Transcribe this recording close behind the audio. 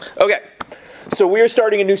Okay, so we are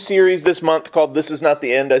starting a new series this month called This Is Not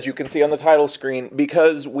the End, as you can see on the title screen,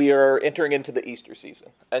 because we are entering into the Easter season.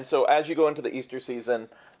 And so as you go into the Easter season,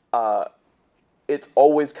 it's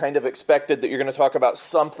always kind of expected that you're going to talk about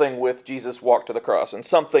something with Jesus' walk to the cross and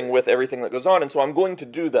something with everything that goes on. And so I'm going to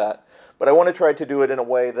do that, but I want to try to do it in a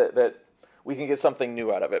way that we can get something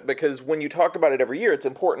new out of it. Because when you talk about it every year, it's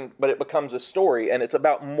important, but it becomes a story, and it's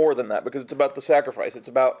about more than that, because it's about the sacrifice. It's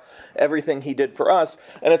about everything he did for us,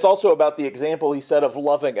 and it's also about the example he set of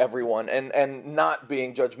loving everyone and not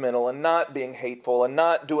being judgmental and not being hateful and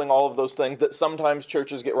not doing all of those things that sometimes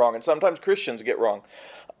churches get wrong and sometimes Christians get wrong.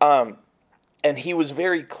 And he was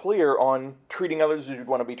very clear on treating others as you'd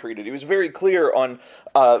want to be treated. He was very clear on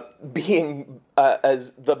being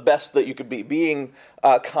as the best that you could be, being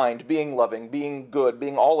kind, being loving, being good,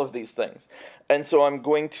 being all of these things. And so I'm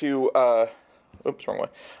going to,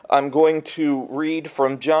 I'm going to read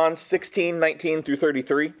from John 16:19 through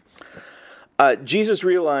 33. Jesus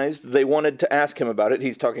realized they wanted to ask him about it.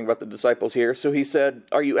 He's talking about the disciples here. So he said,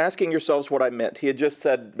 "Are you asking yourselves what I meant?" He had just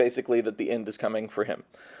said basically that the end is coming for him.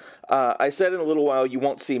 I said, "In a little while you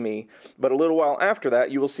won't see me, but a little while after that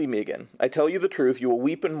you will see me again. I tell you the truth, you will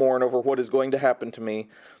weep and mourn over what is going to happen to me,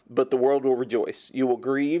 but the world will rejoice. You will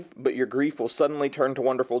grieve, but your grief will suddenly turn to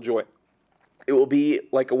wonderful joy. It will be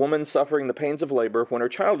like a woman suffering the pains of labor when her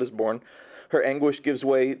child is born. Her anguish gives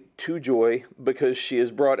way to joy because she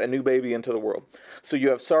has brought a new baby into the world. So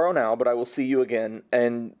you have sorrow now, but I will see you again,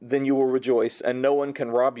 and then you will rejoice, and no one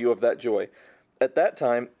can rob you of that joy. At that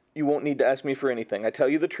time, you won't need to ask me for anything. I tell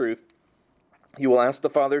you the truth. You will ask the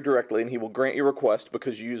Father directly, and he will grant your request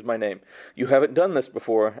because you use my name. You haven't done this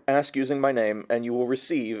before. Ask using my name, and you will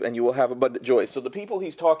receive, and you will have abundant joy." So the people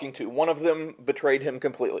he's talking to, one of them betrayed him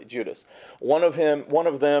completely, Judas. One of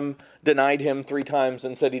them denied him 3 times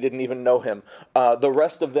and said he didn't even know him. The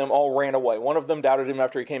rest of them all ran away. One of them doubted him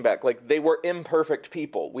after he came back. Like, they were imperfect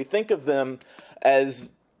people. We think of them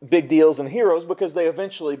as big deals and heroes because they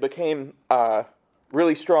eventually became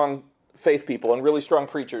really strong faith people and really strong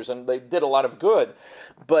preachers, and they did a lot of good,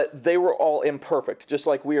 but they were all imperfect, just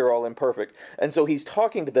like we are all imperfect. And so he's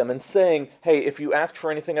talking to them and saying, hey, if you ask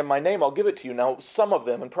for anything in my name, I'll give it to you. Now, some of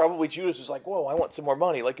them, and probably Judas was like, whoa, I want some more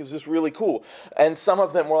money. Like, is this really cool? And some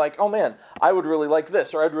of them were like, oh man, I would really like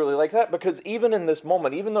this, or I'd really like that, because even in this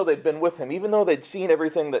moment, even though they'd been with him, even though they'd seen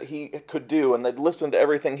everything that he could do, and they'd listened to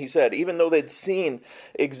everything he said, even though they'd seen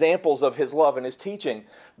examples of his love and his teaching,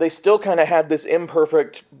 they still kind of had this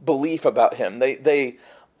imperfect belief about him. They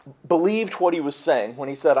believed what he was saying when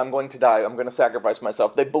he said, I'm going to die, I'm going to sacrifice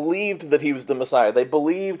myself. They believed that he was the Messiah. They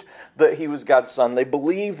believed that he was God's son. They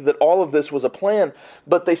believed that all of this was a plan,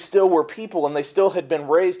 but they still were people, and they still had been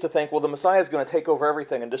raised to think, well, the Messiah is going to take over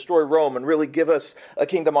everything and destroy Rome and really give us a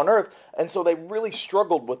kingdom on earth. And so they really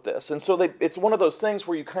struggled with this. And so it's one of those things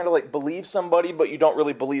where you kind of like believe somebody, but you don't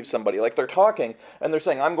really believe somebody. Like, they're talking and they're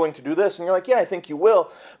saying, I'm going to do this. And you're like, yeah, I think you will.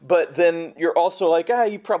 But then you're also like,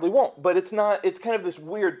 you probably won't. But it's not, it's kind of this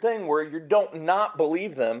weird thing where you don't not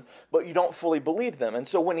believe them, but you don't fully believe them. And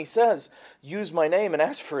so when he says, use my name and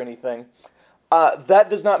ask for anything, that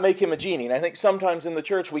does not make him a genie. And I think sometimes in the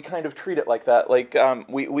church we kind of treat it like that. Like, I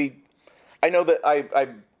know that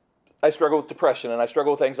I struggle with depression and I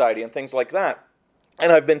struggle with anxiety and things like that.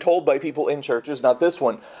 And I've been told by people in churches, not this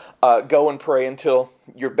one, go and pray until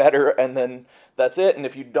you're better, and then that's it. And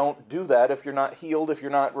if you don't do that, if you're not healed, if you're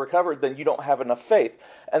not recovered, then you don't have enough faith.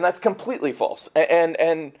 And that's completely false.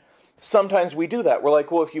 And sometimes we do that. We're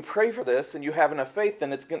like, well, if you pray for this and you have enough faith,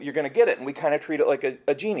 then you're going to get it. And we kind of treat it like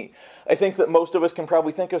a genie. I think that most of us can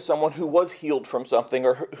probably think of someone who was healed from something,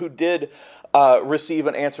 or who did receive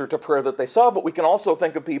an answer to prayer that they saw, but we can also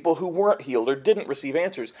think of people who weren't healed or didn't receive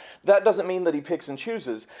answers. That doesn't mean that he picks and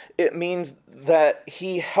chooses. It means that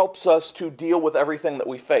he helps us to deal with everything that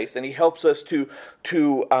we face, and he helps us to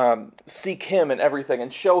seek him in everything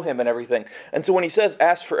and show him in everything. And so when he says,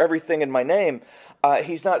 ask for everything in my name,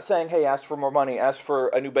 he's not saying, hey, ask for more money, ask for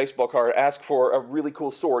a new baseball card, ask for a really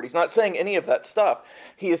cool sword. He's not saying any of that stuff.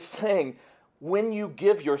 He is saying, when you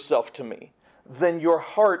give yourself to me, then your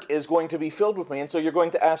heart is going to be filled with me. And so you're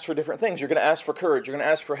going to ask for different things. You're going to ask for courage. You're going to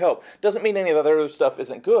ask for help. Doesn't mean any of that other stuff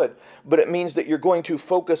isn't good, but it means that you're going to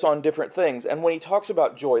focus on different things. And when he talks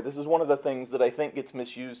about joy, this is one of the things that I think gets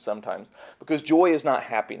misused sometimes, because joy is not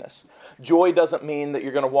happiness. Joy doesn't mean that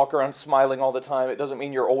you're going to walk around smiling all the time. It doesn't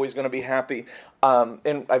mean you're always going to be happy.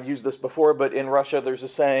 And I've used this before, but in Russia, there's a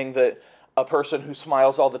saying that a person who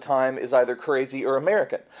smiles all the time is either crazy or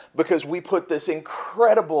American, because we put this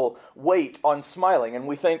incredible weight on smiling, and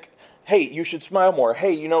we think Hey, you should smile more.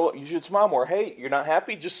 Hey, you should smile more. Hey, you're not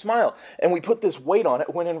happy? Just smile. And we put this weight on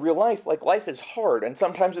it when in real life, like, life is hard. And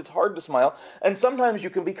sometimes it's hard to smile. And sometimes you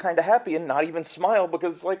can be kind of happy and not even smile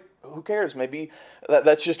because, like, who cares? Maybe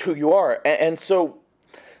that's just who you are. And so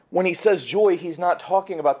when he says joy, he's not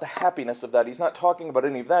talking about the happiness of that. He's not talking about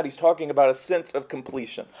any of that. He's talking about a sense of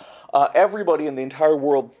completion. Everybody in the entire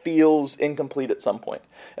world feels incomplete at some point.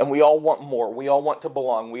 And we all want more. We all want to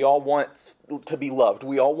belong. We all want to be loved.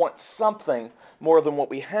 We all want something more than what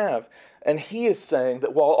we have. And he is saying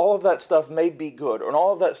that while all of that stuff may be good, and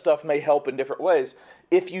all of that stuff may help in different ways,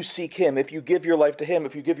 if you seek him, if you give your life to him,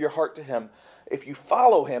 if you give your heart to him, if you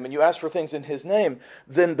follow him and you ask for things in his name,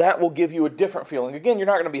 then that will give you a different feeling. Again, you're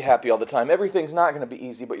not going to be happy all the time. Everything's not going to be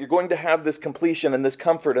easy, but you're going to have this completion and this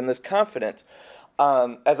comfort and this confidence.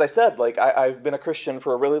 As I said, like, I've been a Christian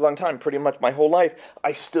for a really long time, pretty much my whole life.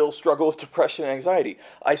 I still struggle with depression and anxiety.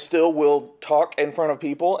 I still will talk in front of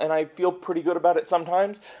people, and I feel pretty good about it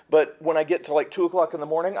sometimes. But when I get to like 2 o'clock in the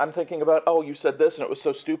morning, I'm thinking about, oh, you said this and it was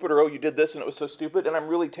so stupid, or oh, you did this and it was so stupid, and I'm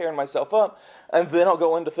really tearing myself up. And then I'll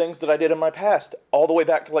go into things that I did in my past, all the way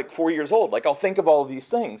back to like 4 years old. Like, I'll think of all of these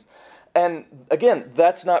things. And again,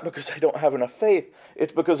 that's not because I don't have enough faith.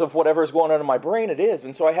 It's because of whatever's going on in my brain, it is.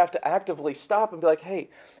 And so I have to actively stop and be like, hey,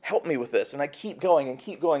 help me with this. And I keep going and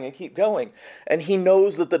keep going and keep going. And he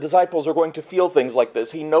knows that the disciples are going to feel things like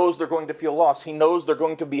this. He knows they're going to feel lost. He knows they're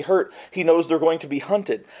going to be hurt. He knows they're going to be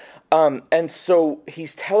hunted. And so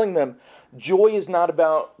he's telling them, joy is not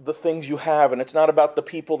about the things you have, and it's not about the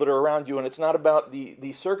people that are around you, and it's not about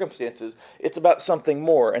the circumstances. It's about something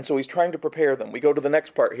more. And so he's trying to prepare them. We go to the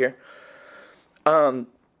next part here.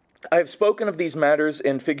 I have spoken of these matters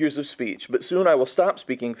in figures of speech, but soon I will stop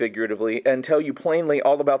speaking figuratively and tell you plainly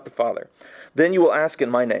all about the Father. Then you will ask in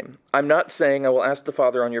my name. I'm not saying I will ask the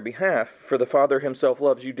Father on your behalf, for the Father himself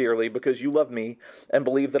loves you dearly because you love me and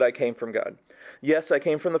believe that I came from God. Yes, I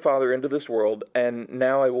came from the Father into this world, and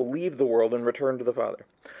now I will leave the world and return to the Father.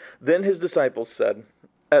 Then his disciples said,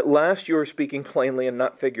 at last you are speaking plainly and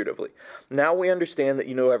not figuratively. Now we understand that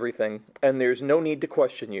you know everything, and there's no need to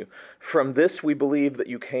question you. From this we believe that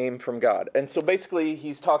you came from God. And so basically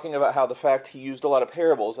he's talking about how the fact he used a lot of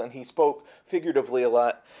parables and he spoke figuratively a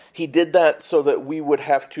lot. He did that so that we would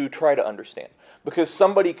have to try to understand. Because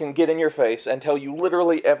somebody can get in your face and tell you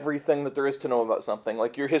literally everything that there is to know about something,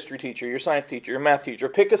 like your history teacher, your science teacher, your math teacher.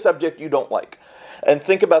 Pick a subject you don't like and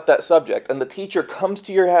think about that subject. And the teacher comes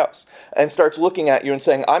to your house and starts looking at you and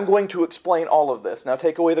saying, I'm going to explain all of this. Now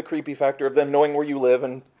take away the creepy factor of them knowing where you live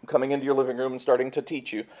and coming into your living room and starting to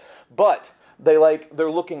teach you. But they're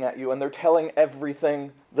looking at you and they're telling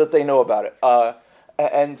everything that they know about it.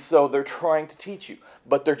 And so they're trying to teach you,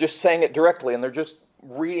 but they're just saying it directly, and they're just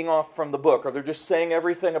reading off from the book, or they're just saying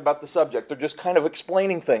everything about the subject. They're just kind of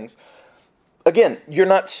explaining things. Again, you're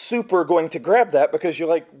not super going to grab that because you're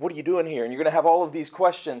like, what are you doing here? And you're going to have all of these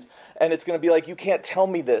questions, and it's going to be like, you can't tell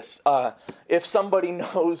me this. If somebody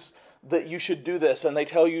knows that you should do this and they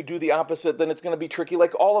tell you do the opposite, then it's going to be tricky.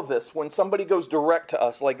 Like all of this, when somebody goes direct to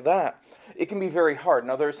us like that, it can be very hard.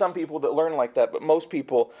 Now, there are some people that learn like that, but most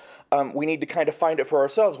people, we need to kind of find it for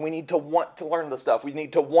ourselves. We need to want to learn the stuff. We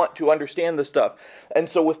need to want to understand the stuff. And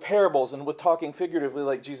so with parables and with talking figuratively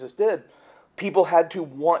like Jesus did, people had to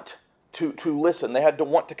want to listen. They had to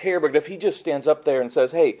want to care. But if he just stands up there and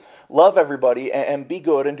says, hey, love everybody and be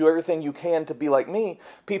good and do everything you can to be like me,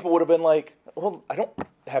 people would have been like, well, I don't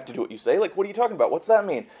have to do what you say. Like, what are you talking about? What's that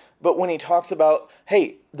mean? But when he talks about,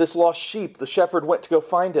 hey, this lost sheep, the shepherd went to go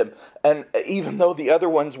find him. And even though the other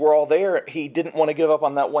ones were all there, he didn't want to give up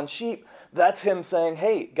on that one sheep. That's him saying,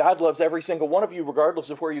 hey, God loves every single one of you, regardless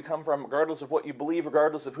of where you come from, regardless of what you believe,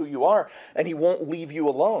 regardless of who you are, and he won't leave you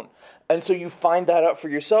alone. And so you find that out for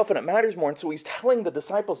yourself, and it matters more. And so he's telling the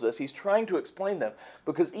disciples this. He's trying to explain them,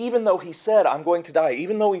 because even though he said, I'm going to die,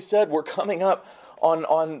 even though he said, we're coming up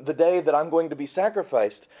on the day that I'm going to be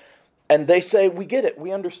sacrificed, and they say, we get it,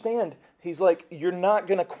 we understand. He's like, you're not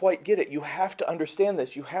going to quite get it. You have to understand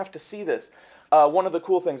this. You have to see this. One of the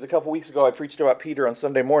cool things, a couple weeks ago, I preached about Peter on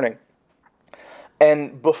Sunday morning.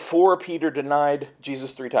 And before Peter denied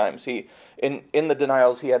Jesus 3 times, in the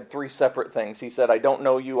denials, he had 3 separate things. He said, I don't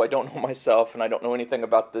know you, I don't know myself, and I don't know anything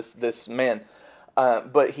about this man.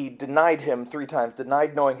 But he denied him 3 times,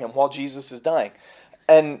 denied knowing him while Jesus is dying.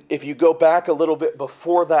 And if you go back a little bit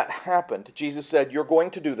before that happened, Jesus said, you're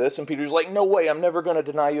going to do this. And Peter's like, no way, I'm never going to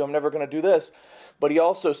deny you. I'm never going to do this. But he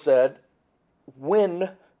also said, when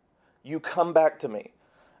you come back to me,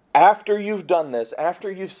 after you've done this,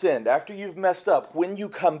 after you've sinned, after you've messed up, when you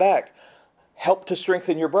come back, help to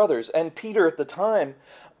strengthen your brothers. And Peter at the time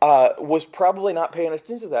was probably not paying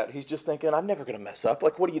attention to that. He's just thinking, I'm never going to mess up.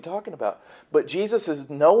 Like, what are you talking about? But Jesus is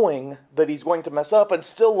knowing that he's going to mess up and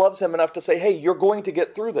still loves him enough to say, hey, you're going to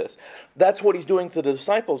get through this. That's what he's doing to the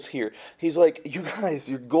disciples here. He's like, you guys,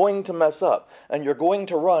 you're going to mess up, and you're going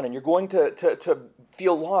to run, and you're going to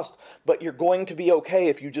feel lost, but you're going to be okay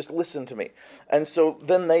if you just listen to me. And so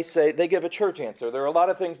then they give a church answer. There are a lot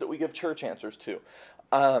of things that we give church answers to.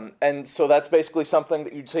 And so that's basically something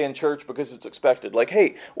that you'd say in church because it's expected. Like,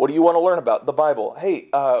 hey, what do you want to learn about? The Bible. Hey,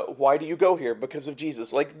 why do you go here? Because of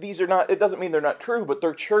Jesus. Like, these are not, it doesn't mean they're not true, but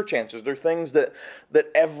they're church answers. They're things that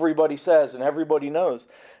everybody says and everybody knows.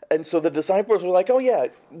 And so the disciples were like, oh yeah,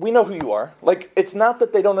 we know who you are. Like, it's not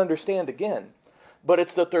that they don't understand again, but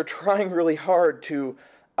it's that they're trying really hard to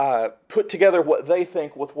put together what they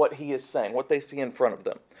think with what he is saying, what they see in front of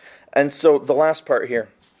them. And so the last part here,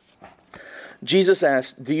 Jesus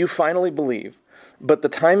asked, do you finally believe? But the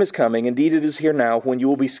time is coming, indeed it is here now, when you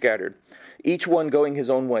will be scattered, each one going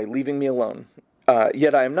his own way, leaving me alone.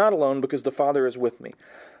 Yet I am not alone, because the Father is with me.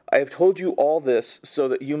 I have told you all this so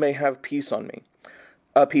that you may have peace in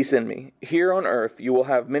me. Here on earth you will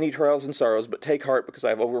have many trials and sorrows, but take heart, because I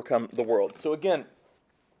have overcome the world. So again,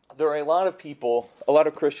 there are a lot of people, a lot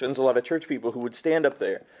of Christians, a lot of church people who would stand up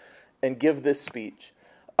there and give this speech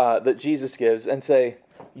that Jesus gives and say,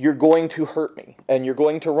 you're going to hurt me, and you're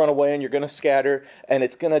going to run away, and you're going to scatter, and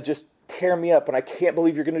it's going to just tear me up, and I can't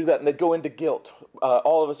believe you're going to do that. And they'd go into guilt.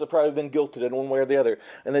 All of us have probably been guilted in one way or the other.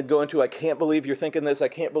 And they'd go into, I can't believe you're thinking this. I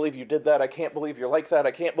can't believe you did that. I can't believe you're like that.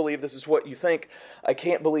 I can't believe this is what you think. I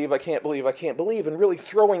can't believe, and really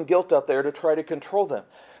throwing guilt out there to try to control them.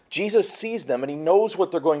 Jesus sees them, and he knows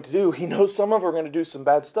what they're going to do. He knows some of them are going to do some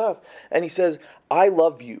bad stuff. And he says, I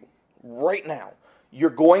love you right now. You're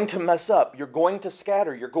going to mess up. You're going to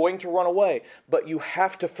scatter. You're going to run away. But you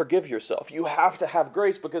have to forgive yourself. You have to have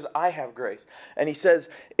grace because I have grace. And he says,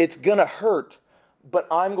 it's going to hurt, but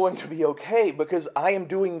I'm going to be okay because I am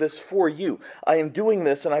doing this for you. I am doing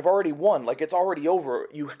this and I've already won. Like, it's already over.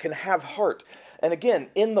 You can have heart. And again,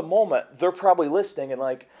 in the moment, they're probably listening and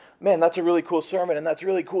like, man, that's a really cool sermon and that's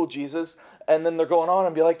really cool, Jesus. And then they're going on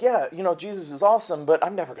and be like, yeah, Jesus is awesome, but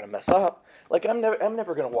I'm never going to mess up. Like, I'm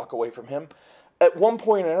never going to walk away from him. At one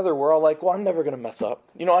point or another, we're all like, well, I'm never going to mess up.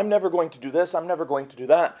 I'm never going to do this. I'm never going to do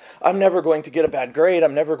that. I'm never going to get a bad grade.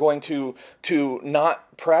 I'm never going to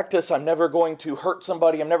not practice. I'm never going to hurt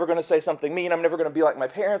somebody. I'm never going to say something mean. I'm never going to be like my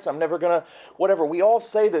parents. I'm never going to whatever. We all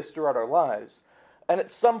say this throughout our lives. And at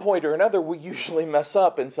some point or another, we usually mess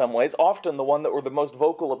up in some ways, often the one that we're the most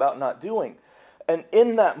vocal about not doing. And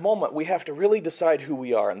in that moment, we have to really decide who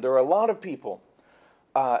we are. And there are a lot of people,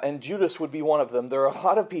 and Judas would be one of them. There are a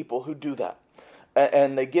lot of people who do that.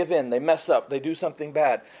 And they give in, they mess up, they do something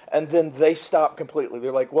bad, and then they stop completely.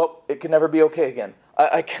 They're like, well, it can never be okay again.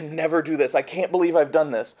 I can never do this. I can't believe I've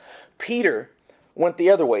done this. Peter went the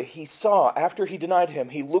other way. He saw, after he denied him,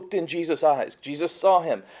 he looked in Jesus' eyes. Jesus saw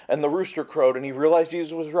him, and the rooster crowed, and he realized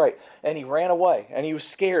Jesus was right, and he ran away, and he was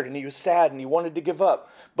scared, and he was sad, and he wanted to give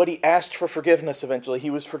up, but he asked for forgiveness eventually. He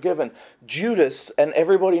was forgiven. Judas, and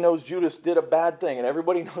everybody knows Judas did a bad thing, and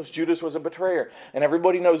everybody knows Judas was a betrayer, and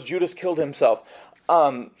everybody knows Judas killed himself,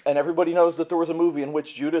 and everybody knows that there was a movie in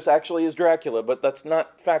which Judas actually is Dracula, but that's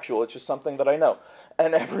not factual, it's just something that I know,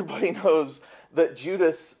 and everybody knows that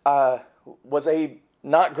Judas was a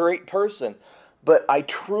not great person, but I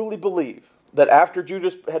truly believe that after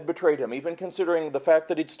Judas had betrayed him, even considering the fact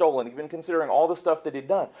that he'd stolen, even considering all the stuff that he'd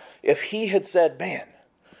done, if he had said, man,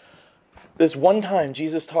 this one time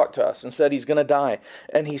Jesus talked to us and said he's going to die,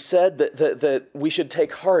 and he said that we should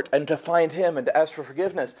take heart and to find him and to ask for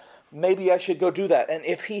forgiveness, maybe I should go do that. And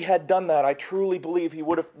if he had done that, I truly believe he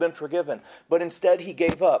would have been forgiven. But instead he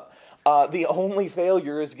gave up. The only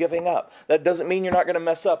failure is giving up. That doesn't mean you're not going to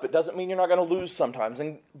mess up. It doesn't mean you're not going to lose sometimes.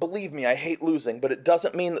 And believe me, I hate losing, but it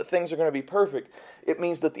doesn't mean that things are going to be perfect. It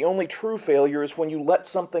means that the only true failure is when you let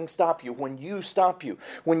something stop you, when you stop you,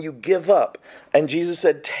 when you give up. And Jesus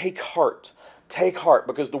said, take heart. Take heart,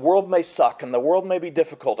 because the world may suck and the world may be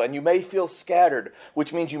difficult and you may feel scattered,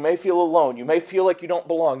 which means you may feel alone. You may feel like you don't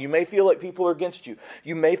belong. You may feel like people are against you.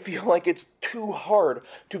 You may feel like it's too hard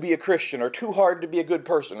to be a Christian or too hard to be a good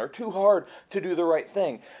person or too hard to do the right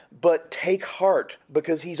thing. But take heart,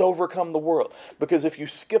 because he's overcome the world. Because if you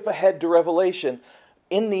skip ahead to Revelation,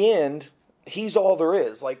 in the end, he's all there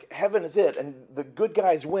is. Like, heaven is it, and the good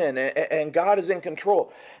guys win, and God is in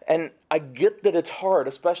control. And I get that it's hard,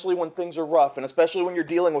 especially when things are rough, and especially when you're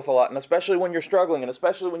dealing with a lot, and especially when you're struggling, and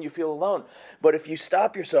especially when you feel alone. But if you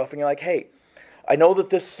stop yourself and you're like, hey, I know that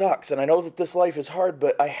this sucks, and I know that this life is hard,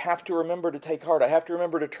 but I have to remember to take heart. I have to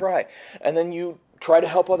remember to try. And then you try to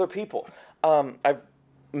help other people. I've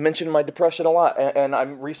mentioned my depression a lot, and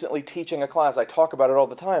I'm recently teaching a class. I talk about it all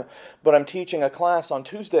the time, but I'm teaching a class on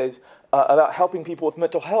Tuesdays about helping people with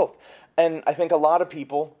mental health. And I think a lot of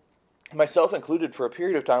people, myself included for a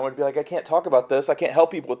period of time, would be like, I can't talk about this, I can't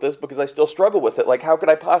help people with this because I still struggle with it. Like, how could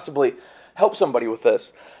I possibly help somebody with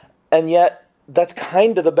this? And yet, that's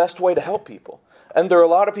kind of the best way to help people. And there are a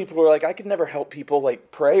lot of people who are like, I could never help people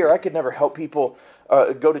like pray, or I could never help people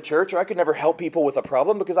go to church, or I could never help people with a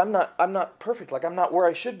problem because I'm not perfect. Like, I'm not where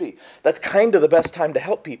I should be. That's kind of the best time to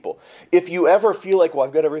help people. If you ever feel like, well,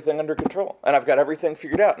 I've got everything under control and I've got everything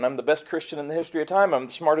figured out and I'm the best Christian in the history of time, I'm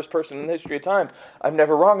the smartest person in the history of time, I'm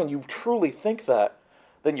never wrong, and you truly think that,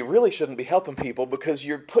 then you really shouldn't be helping people because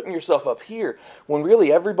you're putting yourself up here when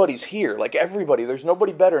really everybody's here. Like, everybody. There's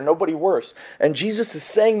nobody better, nobody worse. And Jesus is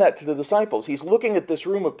saying that to the disciples. He's looking at this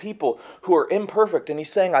room of people who are imperfect, and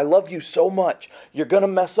he's saying, I love you so much. You're going to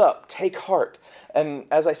mess up. Take heart. And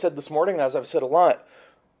as I said this morning, and as I've said a lot,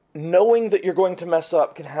 knowing that you're going to mess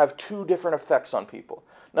up can have two different effects on people.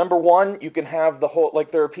 Number one, you can have the whole,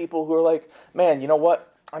 like, there are people who are like, man, you know what?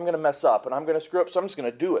 I'm going to mess up and I'm going to screw up, so I'm just going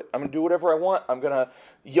to do it. I'm going to do whatever I want. I'm going to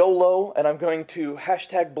YOLO, and I'm going to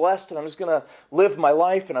 #blessed, and I'm just going to live my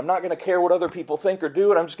life, and I'm not going to care what other people think or do,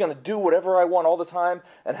 and I'm just going to do whatever I want all the time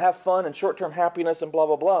and have fun and short-term happiness and blah,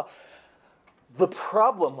 blah, blah. The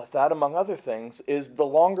problem with that, among other things, is the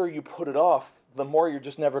longer you put it off, the more you're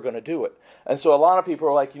just never going to do it. And so a lot of people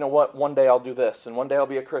are like, you know what, one day I'll do this, and one day I'll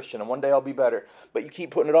be a Christian, and one day I'll be better. But you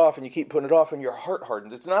keep putting it off, and you keep putting it off, and your heart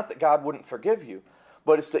hardens. It's not that God wouldn't forgive you,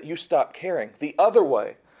 but it's that you stop caring. The other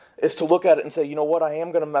way is to look at it and say, you know what, I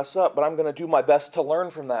am going to mess up, but I'm going to do my best to learn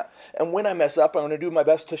from that. And when I mess up, I'm going to do my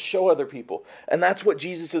best to show other people. And that's what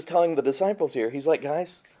Jesus is telling the disciples here. He's like,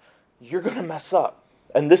 guys, you're going to mess up.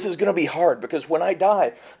 And this is going to be hard because when I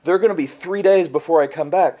die, there are going to be 3 days before I come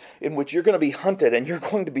back in which you're going to be hunted and you're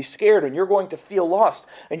going to be scared and you're going to feel lost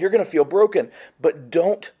and you're going to feel broken. But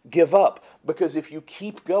don't give up, because if you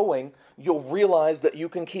keep going, you'll realize that you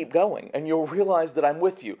can keep going, and you'll realize that I'm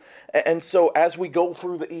with you. And so as we go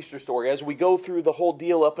through the Easter story, as we go through the whole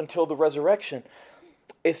deal up until the resurrection,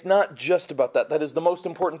 it's not just about that. That is the most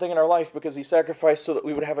important thing in our life because he sacrificed so that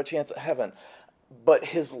we would have a chance at heaven. But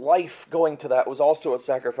his life going to that was also a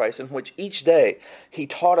sacrifice in which each day he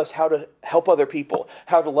taught us how to help other people,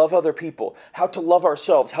 how to love other people, how to love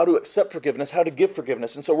ourselves, how to accept forgiveness, how to give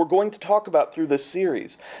forgiveness. And so we're going to talk about through this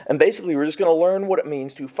series. And basically we're just going to learn what it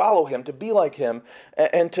means to follow him, to be like him,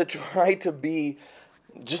 and to try to be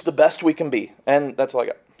just the best we can be. And that's all I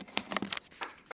got.